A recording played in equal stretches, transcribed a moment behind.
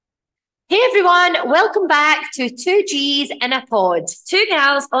everyone, welcome back to Two G's in a Pod. Two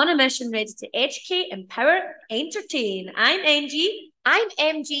gals on a mission ready to educate, empower, entertain. I'm Angie. I'm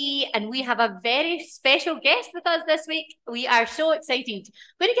MG, and we have a very special guest with us this week. We are so excited.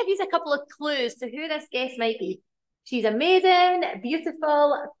 I'm going to give you a couple of clues to who this guest might be. She's amazing,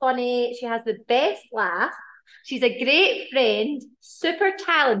 beautiful, funny. She has the best laugh. She's a great friend, super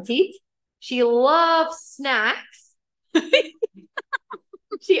talented. She loves snacks.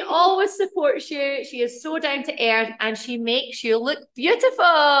 She always supports you. She is so down to earth and she makes you look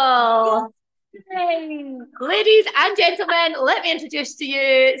beautiful. Yay. Ladies and gentlemen, let me introduce to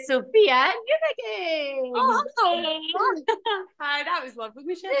you Sophia and Unity. Oh, hello. Hi, that was lovely,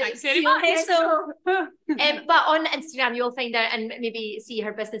 Michelle. Thanks very much. But on Instagram, you'll find her and maybe see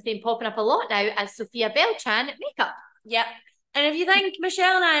her business name popping up a lot now as Sophia Beltran Makeup. Yep. And if you think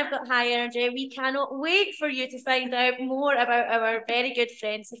Michelle and I have got high energy, we cannot wait for you to find out more about our very good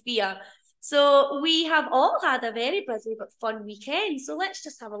friend Sophia. So we have all had a very busy but fun weekend. So let's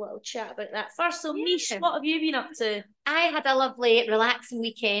just have a little chat about that first. So Meesh, what have you been up to? I had a lovely, relaxing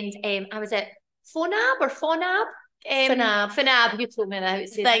weekend. I was at Fonab or Fonab? Fonab, you told me that.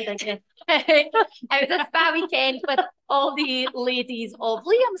 It was a spa weekend with all the ladies of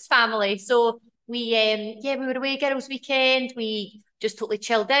Liam's family. So we were away girls' weekend. We just totally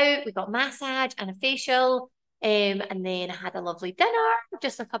chilled out. We got massage and a facial. And then I had a lovely dinner,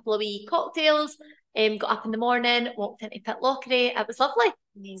 just a couple of wee cocktails. Got up in the morning, walked into Pitlochry. It was lovely.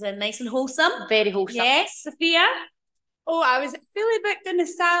 Amazing, nice and wholesome. Very wholesome. Yes, Sophia? Oh, I was fully booked in the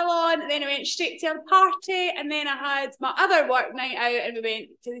salon, and then I went straight to a party, and then I had my other work night out, and we went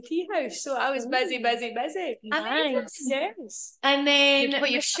to the tea house. So I was busy. Nice. Yes. And then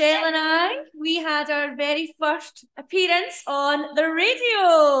Michelle and I, we had our very first appearance on the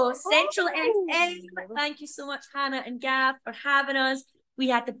radio, Central FM. Thank you so much, Hannah and Gav, for having us. We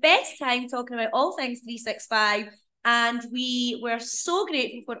had the best time talking about all things 365. And we were so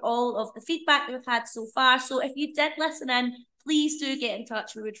grateful for all of the feedback that we've had so far. So if you did listen in, please do get in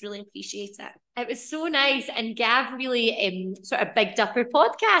touch. We would really appreciate it. It was so nice. And Gav really sort of bigged up our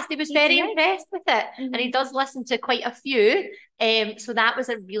podcast. He was very impressed with it. And he does listen to quite a few. So that was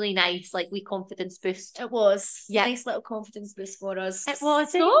a really nice, wee confidence boost. It was. Yeah. Nice little confidence boost for us. It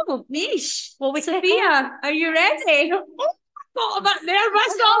was. So, Meesh, Sophia, are you ready? Got a bit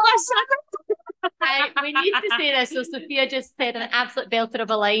nervous all of a sudden. We need to say this. So Sophia just said an absolute belter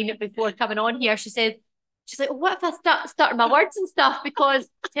of a line before coming on here. She's like, oh, what if I start my words and stuff? Because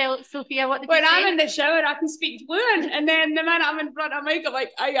tell Sophia what when I'm in the shower, I can speak fluent, and then the minute I'm in front of a mic, I'm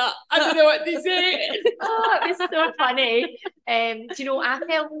like, I don't know what to say. Oh, it was so funny. Do you know, I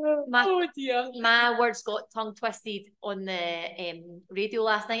felt my words got tongue twisted on the radio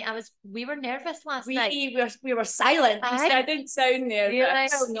last night. We were nervous last night. We were silent. I didn't sound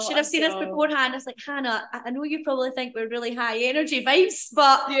nervous. You should have seen us beforehand. It's like, Hannah, I know you probably think we're really high energy vibes,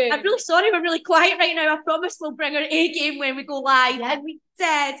 but I'm really sorry we're really quiet right now. I promise we'll bring our A game when we go live. Yeah. And we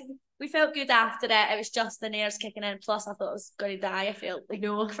did. We felt good after it. It was just the nerves kicking in. Plus, I thought I was going to die. I felt like,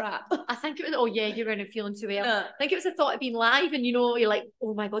 no crap. I think it was, you weren't feeling too well. I think it was the thought of being live and, you're like,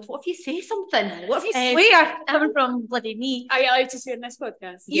 oh my God, what if you say something? What if you swear? Coming from bloody me. Are you allowed to swear in this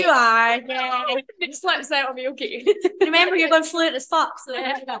podcast? You are, yeah. It slips out of me, okay. Remember, you're going fluent as fuck, so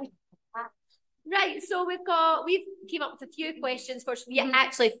Right, so we've came up with a few questions for Sophia.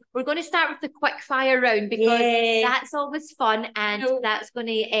 Actually, we're going to start with the quick fire round because that's always fun and that's going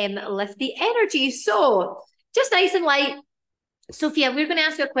to lift the energy. So, just nice and light. Sophia, we're going to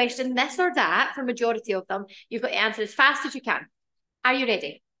ask you a question, this or that, for majority of them. You've got to answer as fast as you can. Are you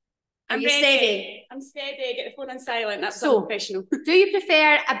ready? Are you steady? I'm steady. Get the phone on silent. That's so professional. Do you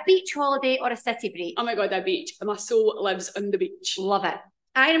prefer a beach holiday or a city break? Oh my God, a beach. My soul lives on the beach. Love it.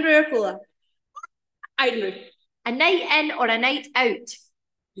 Ironbrew or Cola? Ironbrew. A night in or a night out?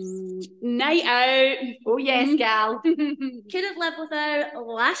 Night out. Oh yes, gal. Couldn't live without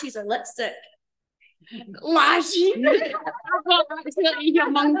lashes or lipstick. Lashes? I've got absolutely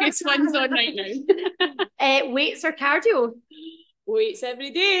humongous ones on right now. Weights or cardio? Weights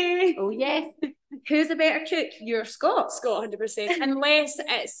every day. Oh yes. Who's a better cook? You're Scott. Scott, 100%. Unless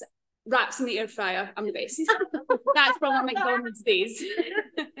it's wraps in the air fryer, I'm the best. That's from my McDonald's days.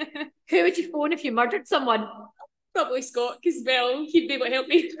 Who would you phone if you murdered someone? Probably Scott, because he'd be able to help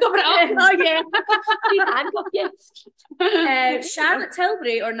me cover it up. Oh yeah, he'd handcuff you. Charlotte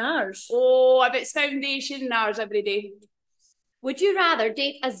Tilbury or NARS? Oh, if it's foundation, NARS every day. Would you rather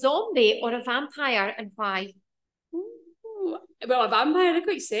date a zombie or a vampire, and why? Well, a vampire are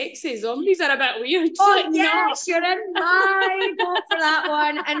quite sexy. Zombies are a bit weird. Oh, yes, you're in my vote for that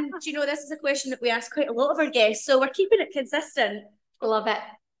one. And do you know, this is a question that we ask quite a lot of our guests, so we're keeping it consistent. Love it.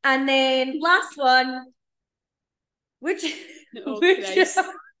 And then last one. Would you, Oh, would you, Christ.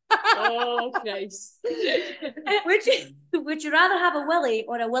 Oh, Christ. would you rather have a willy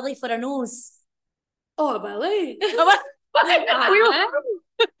or a willy for a nose? Oh, a willy. What,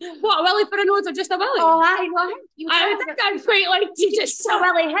 a willy for a nose or just a willy? Oh, I know. I think I'd quite like to just... A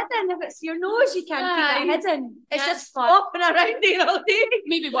willy hidden. If it's your nose, you can't keep it hidden. It's just flopping around there all day.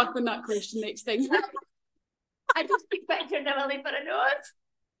 Maybe work on that question next time. I just keep picturing a willy for a nose.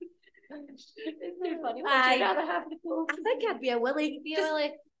 It's too funny. What would you rather have, Nicole? I think I'd be a willy. Just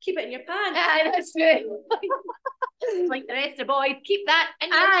keep it in your pants. Aye, that's true. Like the rest of the boys, keep that in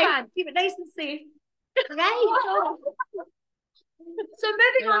your pants. Keep it nice and safe. Right. So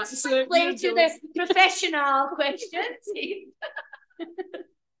moving on swiftly to the professional questions.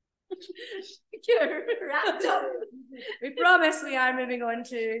 You're wrapped up. We promise we are moving on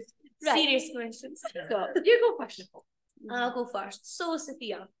to serious questions. So you go first, Nicole. I'll go first. So,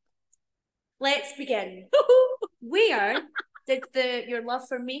 Sophia, let's begin. Where did your love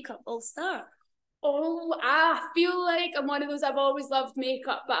for makeup all start? Oh, I feel like I'm one of those, I've always loved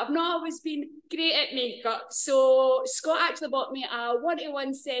makeup, but I've not always been great at makeup. So Scott actually bought me a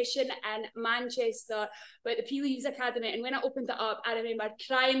 1-to-1 session in Manchester with the P. Academy. And when I opened it up, I remember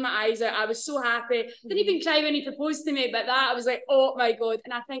crying my eyes out. I was so happy. Didn't even cry when he proposed to me, but that I was like, oh my God.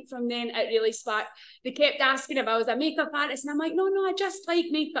 And I think from then it really sparked. They kept asking if I was a makeup artist. And I'm like, no, I just like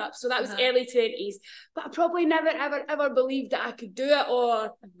makeup. So that was early 20s. But I probably never, ever believed that I could do it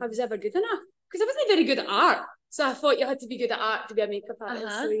or I was ever good enough. Because I wasn't very good at art. So I thought you had to be good at art to be a makeup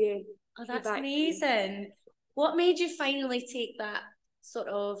artist. So yeah. Oh, that's amazing. What made you finally take that sort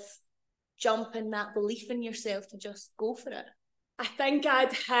of jump and that belief in yourself to just go for it? I think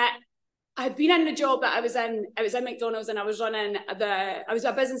I'd been in the job that I was in McDonald's and I was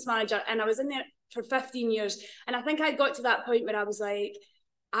a business manager and I was in there for 15 years. And I think I got to that point where I was like,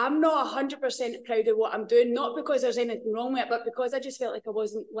 I'm not 100% proud of what I'm doing, not because there's anything wrong with it, but because I just felt like I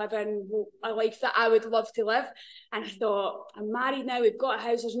wasn't living a life that I would love to live. And I thought, I'm married now, we've got a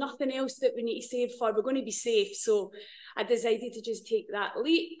house, there's nothing else that we need to save for, we're going to be safe. So I decided to just take that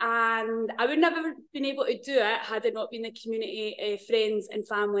leap, and I would never have been able to do it had it not been the community, friends and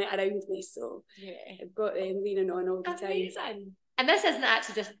family around me. So I've got them leaning on all the time. And this isn't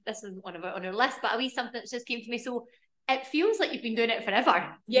actually just, this isn't on our list, but a wee something that just came to me. So it feels like you've been doing it forever,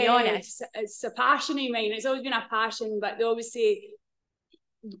 to be honest. It's a passion of mine. It's always been a passion, but they always say,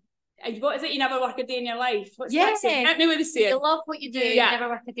 what is it, you never work a day in your life? What's that saying? I don't know what they say. You love what you do, you never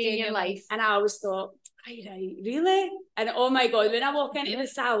work a day in your life. And I always thought, right, really? And oh my God, when I walk into the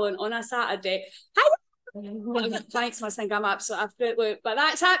salon on a Saturday, thanks, must think I'm absolutely, but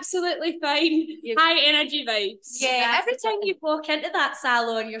that's absolutely fine. High energy vibes. Yeah, every time you walk into that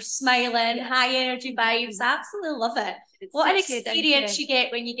salon, you're smiling, high energy vibes. I absolutely love it. What an experience you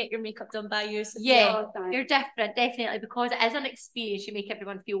get when you get your makeup done by you. Yeah, you're different, definitely, because it is an experience. You make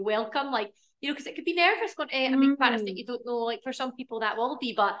everyone feel welcome, like, you know, because it could be nervous going to a makeup artist that you don't know. Like, for some people that will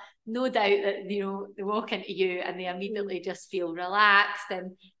be, but no doubt that, you know, they walk into you and they immediately just feel relaxed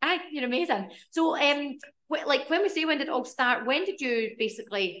and you're amazing. So like when we say when did it all start, when did you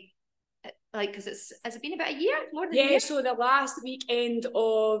basically, like, because has it been about a year, more than a year? So the last weekend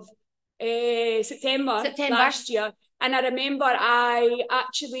of September last year. And I remember I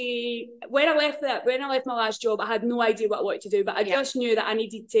actually, when I left my last job, I had no idea what I wanted to do, but I just knew that I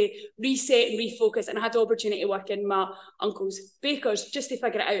needed to reset and refocus, and I had the opportunity to work in my uncle's baker's just to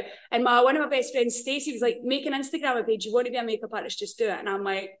figure it out. And one of my best friends, Stacey, was like, make an Instagram page, you want to be a makeup artist, just do it. And I'm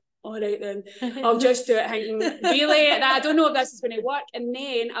like, all right then, I'll just do it, thinking, really? I don't know if this is going to work. And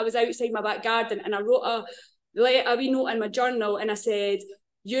then I was outside my back garden and I wrote a wee note in my journal and I said,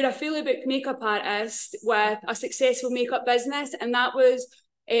 you're a fully booked makeup artist with a successful makeup business. And that was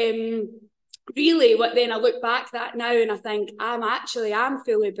really what, then I look back that now and I think I'm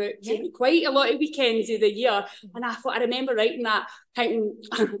fully booked quite a lot of weekends of the year. And I remember writing that thinking,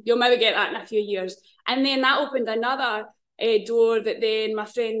 you'll maybe get that in a few years. And then that opened another door that then my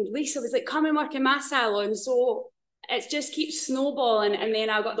friend Lisa was like, come and work in my salon. So it just keeps snowballing, and then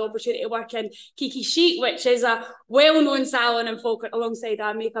I got the opportunity to work in Kiki Chic, which is a well-known salon in Falkirk, alongside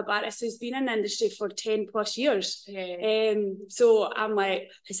a makeup artist who's been in the industry for 10 plus years. So I'm like,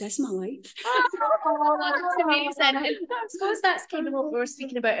 is this my life? Oh, that's amazing. I suppose that's kind of what we were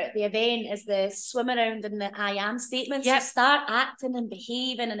speaking about at the event, is the swim around in the I am statements. So start acting and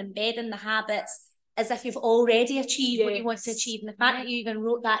behaving and embedding the habits as if you've already achieved what you want to achieve. And the fact that you even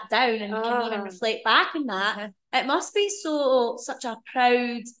wrote that down and can even reflect back on that, it must be such a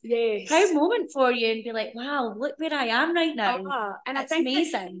proud moment for you, and be like, wow, look where I am right now. And I think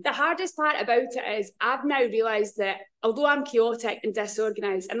amazing. The hardest part about it is I've now realised that although I'm chaotic and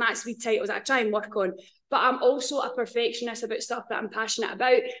disorganised, and that's wee titles I try and work on, but I'm also a perfectionist about stuff that I'm passionate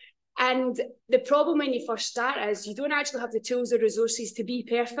about. And the problem when you first start is you don't actually have the tools or resources to be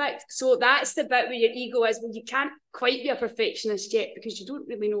perfect. So that's the bit where your ego is, well, you can't quite be a perfectionist yet because you don't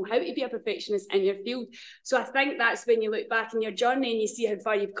really know how to be a perfectionist in your field. So I think that's when you look back in your journey and you see how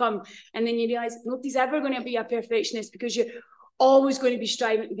far you've come. And then you realise nobody's ever going to be a perfectionist because you're always going to be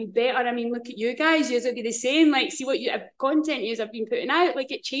striving to be better. I mean, look at you guys, you'll be the same. Like, see what content you have been putting out,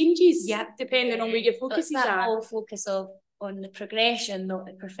 like it changes depending on where your focuses are. That whole focus on the progression, not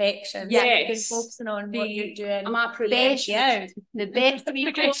the perfection. Yes. Focusing on what you're doing. I'm a progressionist. The best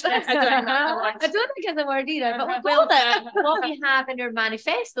progressionist. I don't think it's a word either, but what we have in your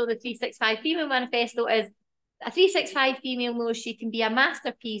manifesto, the 365 Female Manifesto, is a 365 female knows she can be a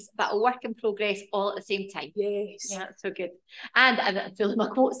masterpiece, but a work in progress all at the same time. Yes. Yeah, that's so good. And I'm feeling my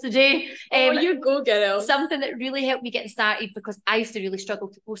quotes today. You go, girl. Something that really helped me getting started, because I used to really struggle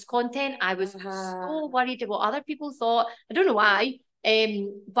to post content. I was so worried about what other people thought. I don't know why,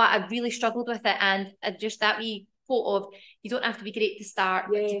 but I really struggled with it. And just that wee quote of, you don't have to be great to start,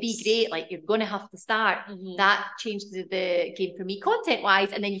 but to be great, like you're going to have to start. That changed the game for me content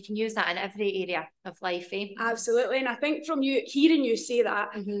wise, and then you can use that in every area of life. Absolutely. And I think from you hearing you say that,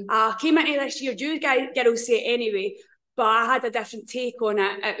 I came into this year, you girls say it anyway, but I had a different take on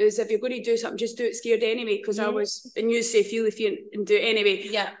it. It was, if you're going to do something, just do it scared anyway, because I was, and you say feel if you and do it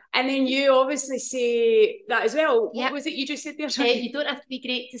anyway. And then you obviously say that as well. What was it you just said there? You don't have to be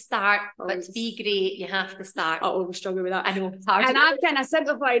great to start, but to be great, you have to start. I always struggle with that. I know, it's hard. And I've kind of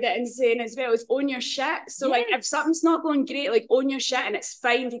simplified it in saying as well, is own your shit. So like, if something's not going great, like own your shit, and it's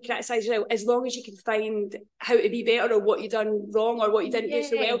fine to criticise yourself as long as you can find how to be better, or what you've done wrong, or what you didn't do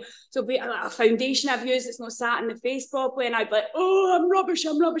so well. So be a foundation I've used that's not sat in the face properly, and I'd be like, oh, I'm rubbish.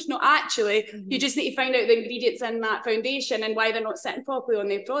 No, actually, you just need to find out the ingredients in that foundation and why they're not sitting properly on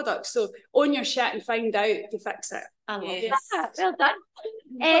their product. So own your shit and find out to fix it. I love that. Well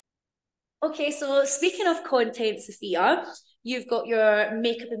done. Okay, so speaking of content, Sophia, you've got your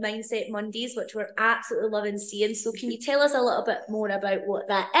Makeup and Mindset Mondays, which we're absolutely loving seeing. So can you tell us a little bit more about what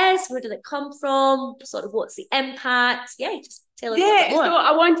that is? Where did it come from? Sort of what's the impact? Yeah, just tell us a bit more. So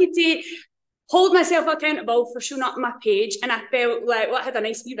I wanted to hold myself accountable for showing up on my page, and I felt like, well, it had a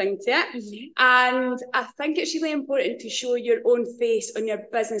nice wee ring to it. And I think it's really important to show your own face on your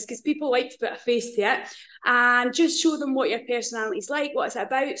business, because people like to put a face to it, and just show them what your personality is like, what it's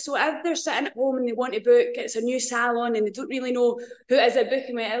about. So if they're sitting at home and they want to book, it's a new salon and they don't really know who it is they're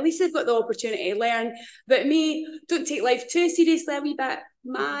booking with, at least they've got the opportunity to learn. But me, don't take life too seriously, a wee bit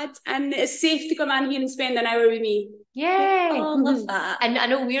mad, and it's safe to come in here and spend an hour with me. I love that. And I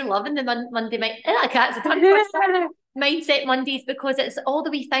know we're loving the Monday Mindset Mondays, because it's all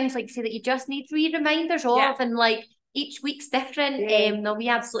the wee things, like say, that you just need wee reminders of, and like each week's different. No, we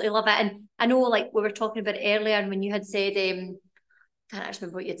absolutely love it. And I know, like we were talking about it earlier, and when you had said, can't actually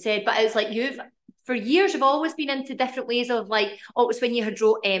remember what you'd said, but it's like you've for years you've always been into different ways of like, it was when you had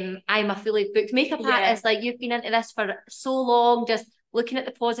wrote I'm a fully booked makeup artist, like you've been into this for so long, just looking at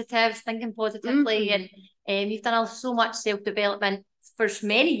the positives, thinking positively, and you've done so much self-development for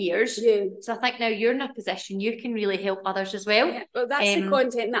many years. So I think now you're in a position you can really help others as well. Well, that's the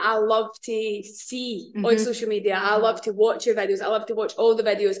content that I love to see on social media. I love to watch your videos. I love to watch all the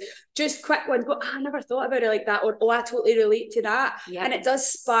videos, just quick ones, but I never thought about it like that, or I totally relate to that. And it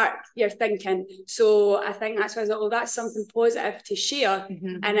does spark your thinking. So I think that's why I thought, well, that's something positive to share,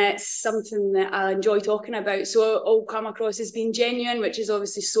 and it's something that I enjoy talking about. So it'll come across as being genuine, which is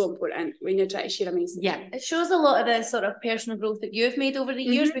obviously so important when you're trying to share amazing. It shows a lot of the sort of personal growth that you've made over the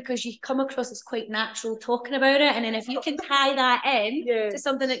years, because you come across as quite natural talking about it, and then if you can tie that in to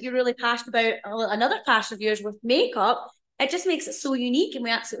something that you're really passionate about, another passion of yours with makeup, it just makes it so unique, and we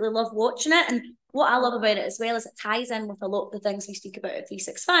absolutely love watching it. And what I love about it as well is it ties in with a lot of the things we speak about at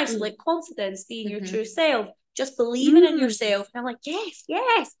 365, so like confidence, being your true self, just believing in yourself. And I'm like, yes,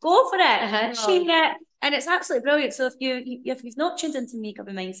 go for it, share it. And it's absolutely brilliant. So if you've not tuned into Makeup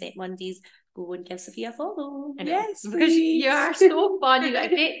and Mindset Mondays, go and give Sophia a follow. Yes, because you are so fun. You've got a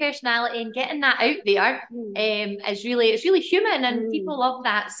great personality, and getting that out there is really human, and people love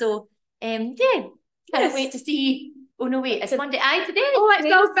that. So can't wait to see. Oh no, wait, it's Monday today. Oh, it's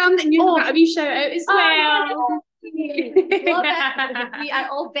well filmed, and you've got a wee shout out as well. Love it. We are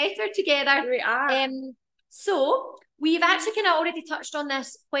all better together. We are. So we've actually kind of already touched on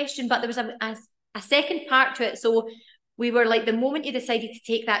this question, but there was a a second part to it. So we were like, the moment you decided to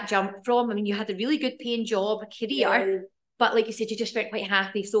take that jump from, I mean, you had a really good paying job, a career, but like you said, you just weren't quite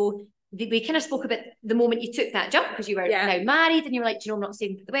happy. So we kind of spoke about the moment you took that jump, because you were now married and you were like, you know, I'm not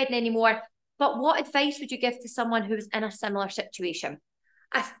saving for the wedding anymore. But what advice would you give to someone who was in a similar situation?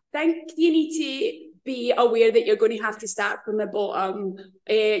 I think you need to be aware that you're going to have to start from the bottom.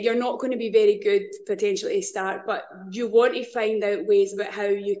 You're not going to be very good potentially to start, but you want to find out ways about how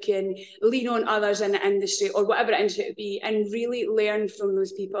you can lean on others in the industry or whatever industry it would be, and really learn from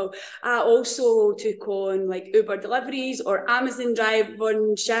those people. I also took on like Uber deliveries or Amazon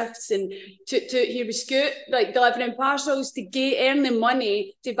drive-on shifts, and here we scoot, like delivering parcels to earn the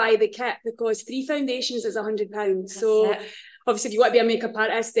money to buy the kit, because 3 foundations is £100. So obviously, if you want to be a makeup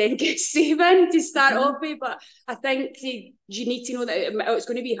artist, then get saving to start off with. But I think you need to know that it's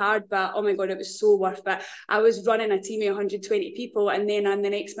going to be hard, but oh my God, it was so worth it. I was running a team of 120 people, and then on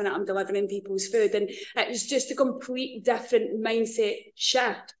the next minute, I'm delivering people's food. And it was just a complete different mindset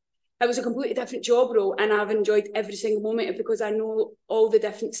shift. It was a completely different job role, and I've enjoyed every single moment of it, because I know all the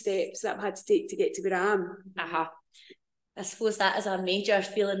different steps that I've had to take to get to where I am. I suppose that is a major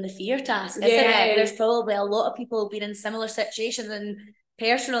feeling the fear task, isn't it? There's probably a lot of people been in similar situations and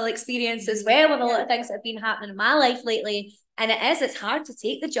personal experience as well with a lot of things that have been happening in my life lately. And it's hard to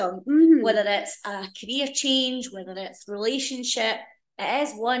take the jump, whether it's a career change, whether it's relationship. It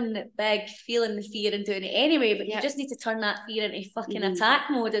is one big feeling the fear and doing it anyway, but you just need to turn that fear into fucking attack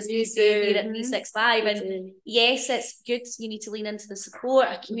mode, as you say here at 365. And yes, it's good. You need to lean into the support,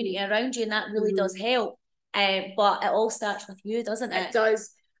 a community around you, and that really does help. But it all starts with you, doesn't it? It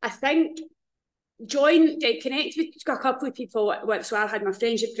does. I think connect with a couple of people. So I had my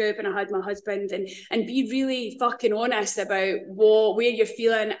friendship group and I had my husband, and be really fucking honest about where you're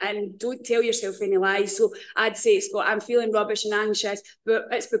feeling, and don't tell yourself any lies. So I'd say, Scott, I'm feeling rubbish and anxious, but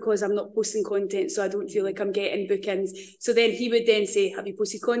it's because I'm not posting content, so I don't feel like I'm getting bookings. So then he would then say, have you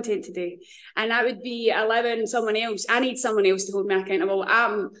posted content today? And I would be allowing someone else. I need someone else to hold me accountable.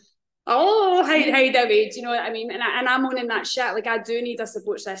 How do we? Do you know what I mean? And I'm owning that shit. Like, I do need a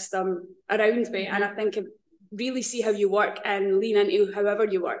support system around me, and I think really see how you work and lean into however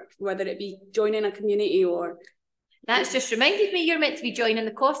you work, whether it be joining a community or. That's just reminded me, you're meant to be joining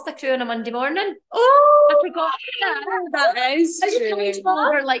the Costa crew on a Monday morning. Oh, I forgot that. That is true.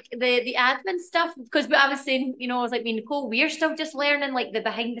 Over like the admin stuff, because I was saying, you know, I was like, me and Nicole, we're still just learning like the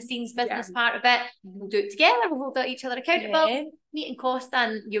behind the scenes business part of it. We'll do it together. We'll hold each other accountable. Meeting Costa,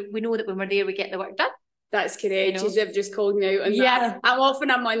 and we know that when we're there, we get the work done. That's correct. You know? You've just called me out on that. I'm off on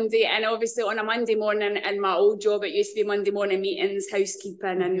a Monday, and obviously on a Monday morning in my old job, it used to be Monday morning meetings,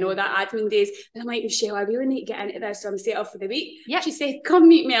 housekeeping, and all that admin days. And I'm like, Michelle, I really need to get into this, so I'm set up for the week. She said, come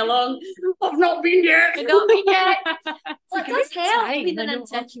meet me along. I've not been yet. Well, it does help leading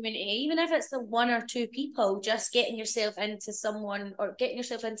into a community, even if it's the 1 or 2 people, just getting yourself into someone or getting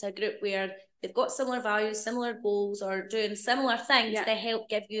yourself into a group where they've got similar values, similar goals, or doing similar things to help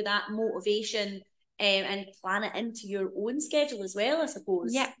give you that motivation. And plan it into your own schedule as well, I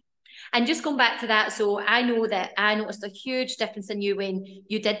suppose. Yeah. And just going back to that, so I know that I noticed a huge difference in you when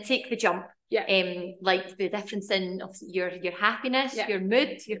you did take the jump. Like the difference in your happiness, your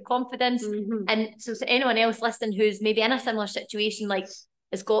mood, your confidence. And so to anyone else listening who's maybe in a similar situation, like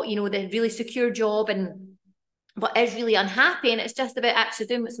has got, you know, the really secure job but is really unhappy, and it's just about actually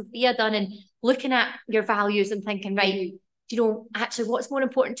doing what Sophia done and looking at your values and thinking, right, you know, actually what's more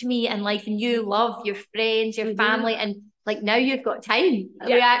important to me in life, and you love your friends, your family, and like now you've got time.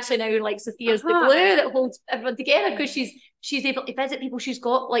 We actually now, like, Sophia's the glue that holds everyone together, because she's able to visit people. She's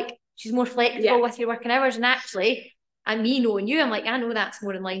more flexible with your working hours, and actually, and me knowing you, I'm like, I know that's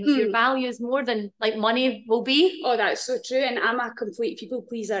more in line with your values more than like money will be. Oh, that's so true. And I'm a complete people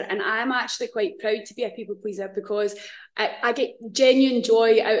pleaser, and I'm actually quite proud to be a people pleaser, because I get genuine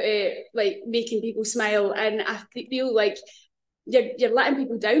joy out of like making people smile, and I feel like you're letting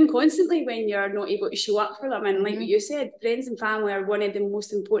people down constantly when you're not able to show up for them. And like what you said, friends and family are one of the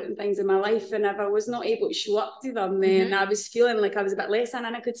most important things in my life, and if I was not able to show up to them, then I was feeling like I was a bit less than,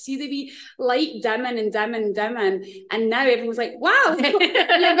 and I could see the wee light dimming, and now everyone's like, wow,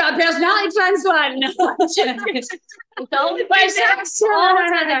 you've got a personality transplant.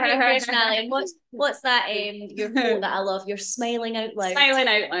 What's that your quote that I love? You're smiling out loud. Smiling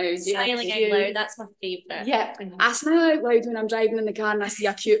out loud. Smiling out loud. That's my favourite. Yeah. I smile out loud when I'm driving in the car and I see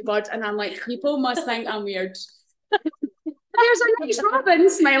a cute bird, and I'm like, people must think I'm weird. There's a nice robin,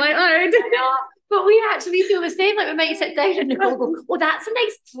 smile out loud. But we actually feel the same. Like, we might sit down and Nicole go, oh, that's a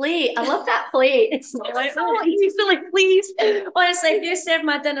nice plate. I love that plate. It's like, so easily pleased. Honestly, if you serve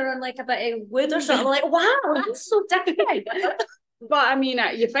my dinner on like a bit of wood or something, I'm like, wow, that's so different. But I mean,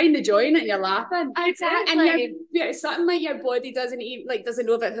 you find the joy in it and you're laughing. Exactly. And you're something like your body doesn't even, like, doesn't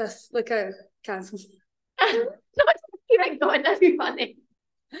know about this, like a cancer. Keep going, that'd be funny.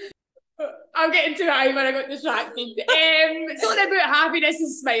 I'm getting too high when I got distracted. It's all about happiness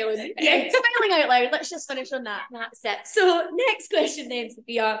and smiling. Yeah, smiling out loud. Let's just finish on that. That's it. So, next question then,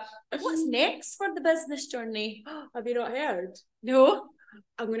 Sophia. What's next for the business journey? Have you not heard? No.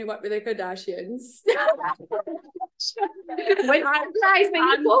 I'm going to work with the Kardashians.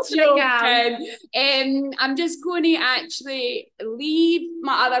 I'm just going to actually leave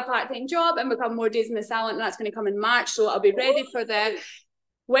my other part-time job and become more days in the salon, and that's going to come in March, so I'll be ready for the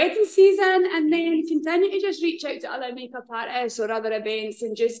wedding season, and then continue to just reach out to other makeup artists or other events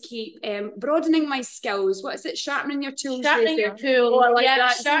and just keep broadening my skills. What is it? Sharpening your tools. Sharpening your tools. Oh, I like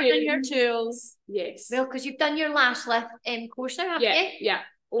that. Sharpening your tools. Yes. Well, because you've done your lash lift course now, haven't you? Yeah.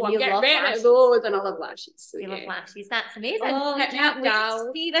 Oh, And I'm getting better at those, and I love lashes. So you love lashes. That's amazing. Oh, I can't wait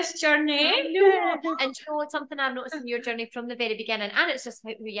to see this journey. And you know, something I've noticed in your journey from the very beginning, and it's just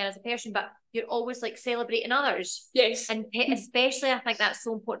who you are as a person, but you're always like celebrating others. Yes. And especially, I think that's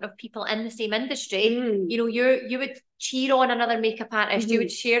so important of people in the same industry. You know, you would cheer on another makeup artist, you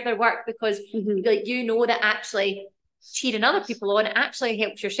would share their work because like you know that actually cheering other people on actually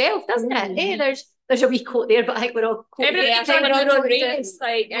helps yourself, doesn't it? Hey, there's a wee quote there, but I think we're all everybody's on their own race,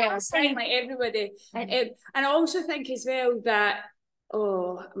 like everybody. And I also think as well that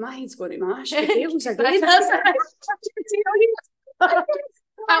my head's going to mash. Potatoes are good.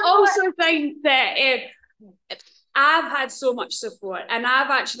 I also think that I've had so much support, and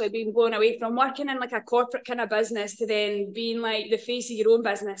I've actually been blown away from working in like a corporate kind of business to then being like the face of your own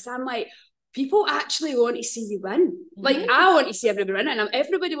business. I'm like, people actually want to see you win. Like, I want to see everybody win, and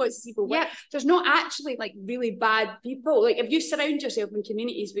everybody wants to see people win. There's not actually like really bad people. Like, if you surround yourself in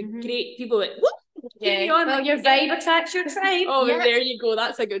communities with great people, like, whoop, well, your vibe attracts your tribe. Oh, there you go.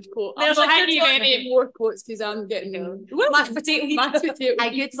 That's a good quote. There's I'm not hitting any more quotes because I'm getting mashed potato. A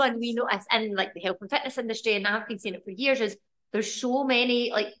good one we notice in like the health and fitness industry, and I've been seeing it for years, is there's so many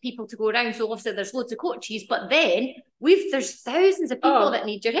like people to go around. So obviously there's loads of coaches, but then there's thousands of people that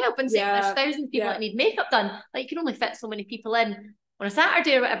need your help, and there's thousands of people that need makeup done. Like, you can only fit so many people in on a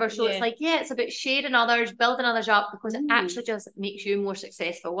Saturday or whatever. So it's like, it's about sharing others, building others up, because it actually just makes you more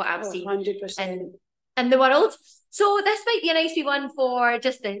successful, what I've seen 100% in the world. So this might be a nice wee one for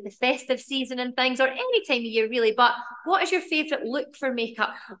just the festive season and things, or any time of year really. But what is your favourite look for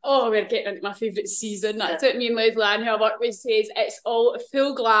makeup? Oh, we're getting into my favourite season. That's what me and Leslie Ann, who I work with, says. It's all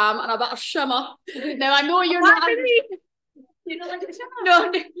full glam and a bit of shimmer. Now I know you're not. You don't like the shimmer? No.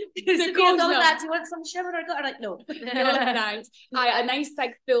 Sophia does that. Do you want some shimmer or glitter? Like, no. No, thanks. A nice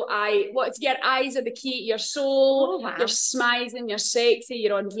big full eye. Your eyes are the key to your soul. You're smizing, you're sexy,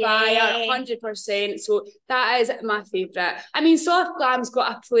 you're on fire, 100%. So that is my favourite. I mean, soft glam's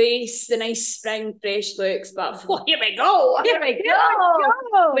got a place, the nice spring fresh looks, but here we go.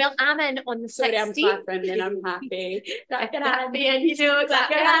 Well, I'm in on the 16th. Sorry, I'm clapping and I'm happy. That can happen. And you know,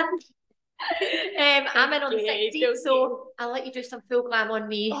 I'm in on the 16th, so I'll let you do some full glam on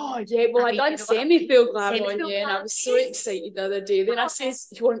me. Oh yeah, well I done semi-full glam on you, and I was so excited the other day. Then I says,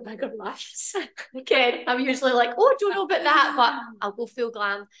 you want bigger lashes? Okay, I'm usually like, oh, don't know about that, but I'll go full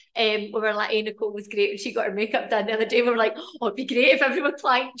glam. We were like, Nicole was great when she got her makeup done the other day. We were like, oh, it'd be great if everyone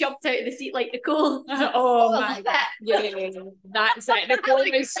client jumped out of the seat like Nicole. My God. Yeah, that's it. Nicole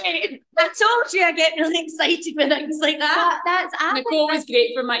was great. I told you I get really excited with things like that. Nicole was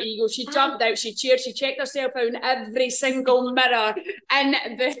great for my ego. She jumped out, she cheered, she checked herself out in every single mirror in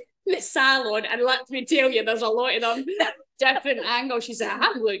the salon, and let me tell you, there's a lot of them. Different angles. She's like,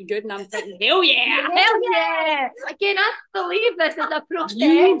 I'm looking good, and I'm thinking, hell yeah. Again, I believe this is a process.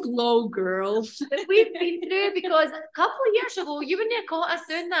 You glow, girl. That we've been through, because a couple of years ago you wouldn't have caught us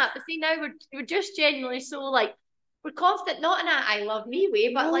doing that, but see, now we're just genuinely so like, we're confident, not in a I love me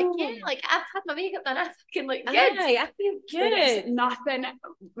way, but like, like I've had my makeup done, I fucking look good. I feel good. There's nothing that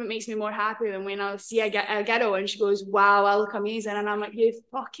makes me more happy than when I see a girl and she goes, wow, I look amazing, and I'm like, you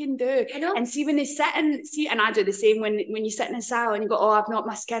fucking do. I know. And see, when they sit and I do the same when you sit in a salon and you go, oh, I've not,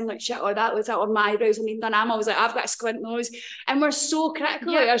 my skin looks shit, or that looks out, or my eyebrows have been done. I'm always like, I've got a squint nose, and we're so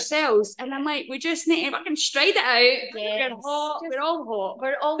critical of ourselves, and I'm like, we just need to fucking stride it out. We're hot. We're all hot.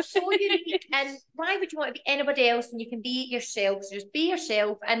 We're all so unique, and why would you want to be anybody else when you can be yourself? So just be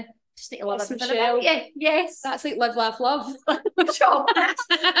yourself and just need to love everything about you. Yes. That's like live, laugh, love. Oh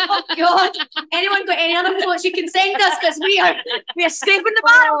God. Anyone got any other quotes you can send us, because we are scraping the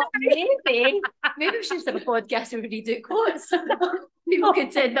bottom. Maybe we should have a podcast where we read out quotes. People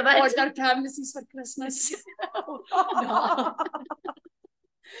can send them in. Order canvases for Christmas. No.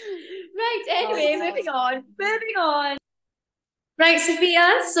 Right, anyway, moving on. Right,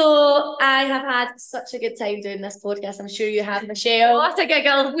 Sophia, so I have had such a good time doing this podcast. I'm sure you have, Michelle. What a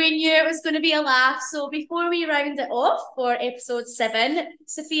giggle. We knew it was going to be a laugh. So before we round it off for episode 7,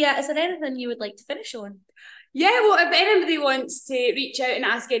 Sophia, is there anything you would like to finish on? Yeah, well, if anybody wants to reach out and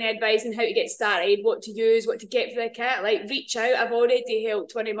ask any advice on how to get started, what to use, what to get for the kit, like reach out. I've already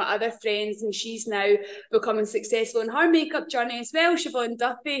helped one of my other friends and she's now becoming successful in her makeup journey as well, Siobhan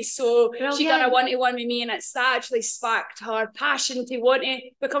Duffy. So she done a one-to-one with me and it's actually sparked her passion to want to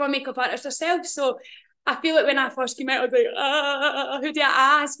become a makeup artist herself. So I feel like when I first came out, I was like, who do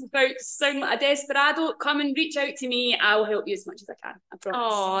I ask without sounding like a desperado? Come and reach out to me. I'll help you as much as I can. I promise.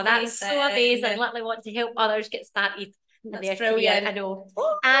 Oh, that's so amazing. I literally want to help others get started. That's brilliant. I know.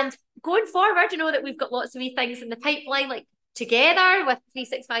 And going forward, you know that we've got lots of wee things in the pipeline, like together with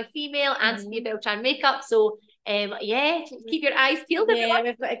 365 Female and Sophia Beltran Makeup. So yeah, keep your eyes peeled. Yeah,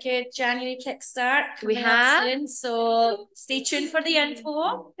 we've got a good January kickstart. We have soon, so stay tuned for the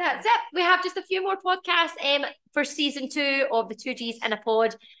info. That's it. We have just a few more podcasts for season 2 of the 2Gs in a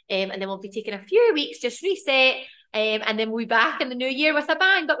pod, and then we'll be taking a few weeks, just reset, and then we'll be back in the new year with a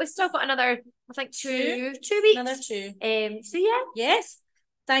bang. But we've still got another, I think, two weeks. Another 2. So yeah. Yes.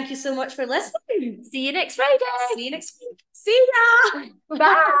 Thank you so much for listening. See you next Friday. See you next week. See ya.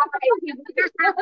 Bye.